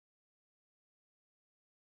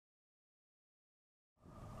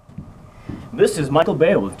This is Michael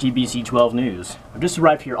Bale with GBC 12 News. I've just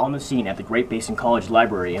arrived here on the scene at the Great Basin College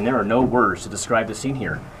Library, and there are no words to describe the scene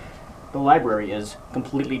here. The library is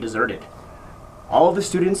completely deserted. All of the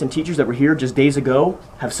students and teachers that were here just days ago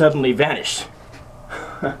have suddenly vanished.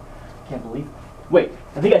 Can't believe it. Wait,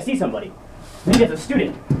 I think I see somebody. I think it's a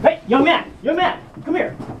student. Hey, young man, come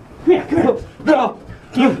here. Come here. No!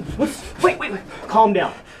 Wait. Calm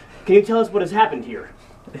down. Can you tell us what has happened here?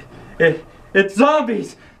 It's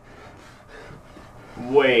zombies!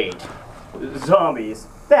 Wait, zombies?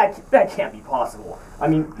 That can't be possible. I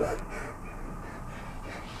mean,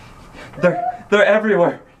 They're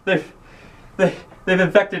everywhere. They've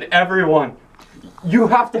infected everyone. You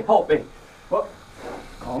have to help me. well,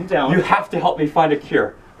 calm down. You have to help me find a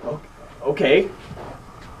cure. Okay.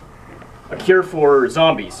 A cure for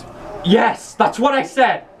zombies. Yes, that's what I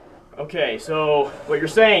said. Okay, so what you're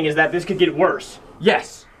saying is that this could get worse.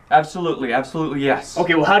 Yes, absolutely yes.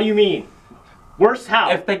 Okay, well, how do you mean? Worse how?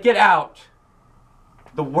 If they get out,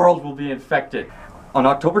 the world will be infected. On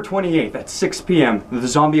October 28th at 6 p.m., the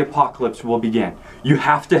zombie apocalypse will begin. You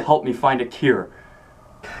have to help me find a cure.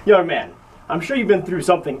 Young man, I'm sure you've been through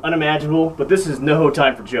something unimaginable, but this is no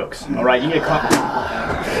time for jokes. All right, you need to calm.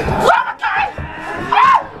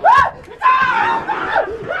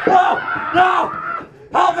 No!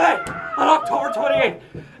 Help me! On October 28th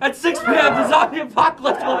at 6 p.m., the zombie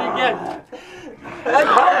apocalypse will begin. And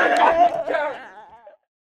help me find a cure.